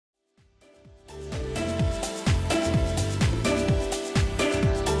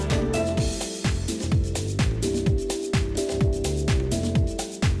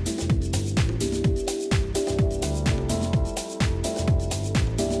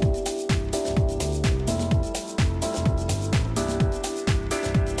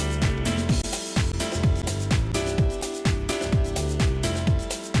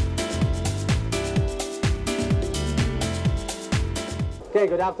Okay,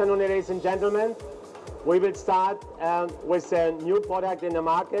 good afternoon, ladies and gentlemen. We will start with a new product in the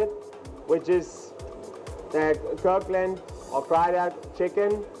market, which is the Kirkland or Fried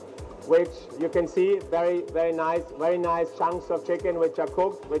chicken, which you can see very nice chunks of chicken which are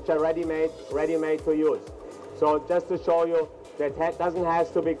cooked, which are ready made to use. So just to show you that doesn't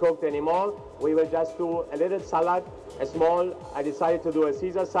have to be cooked anymore, we will just do a little salad, I decided to do a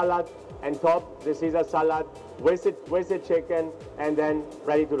Caesar salad and top the Caesar salad with the chicken and then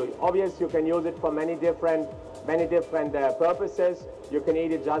ready to do. Obviously, you can use it for many different purposes. You can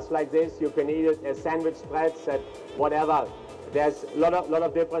eat it just like this. You can eat it as sandwich spreads, whatever. There's a lot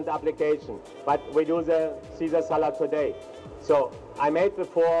of different applications. But we do the Caesar salad today. So I made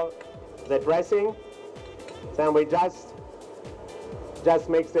before the dressing. Then we just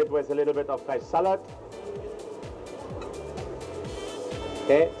mix it with a little bit of fresh salad.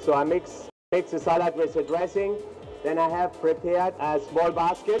 Okay, so I mix the salad with the dressing. Then I have prepared small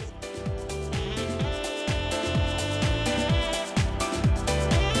baskets.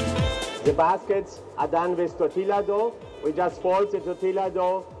 The baskets are done with tortilla dough. We just fold the tortilla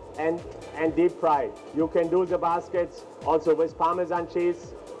dough and deep fry. You can do the baskets also with Parmesan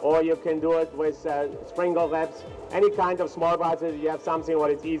cheese, or you can do it with sprinkle wraps. Any kind of small baskets, you have something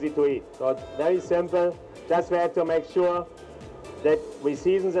what is easy to eat. So it's very simple. Just we have to make sure that we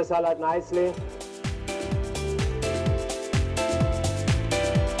season the salad nicely.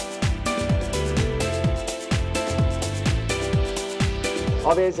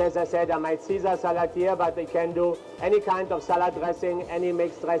 Obviously, as I said, I made Caesar salad here, but you can do any kind of salad dressing, any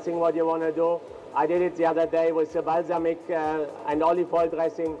mixed dressing, what you want to do. I did it the other day with the balsamic and olive oil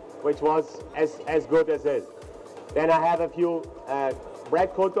dressing, which was as good as this. Then I have a few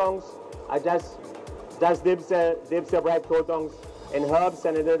bread croutons. I just dip the bread croutons in herbs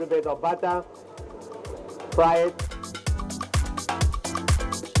and a little bit of butter. Fry it.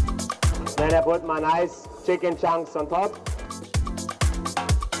 Then I put my nice chicken chunks on top.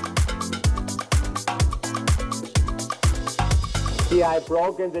 Here I've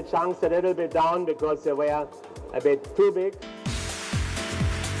broken the chunks a little bit down because they were a bit too big.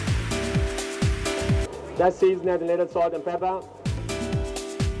 Just season it, a little salt and pepper.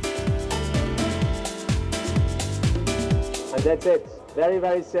 And that's it.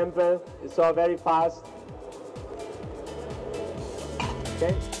 Very simple. It's all very fast.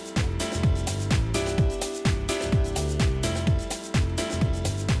 Okay.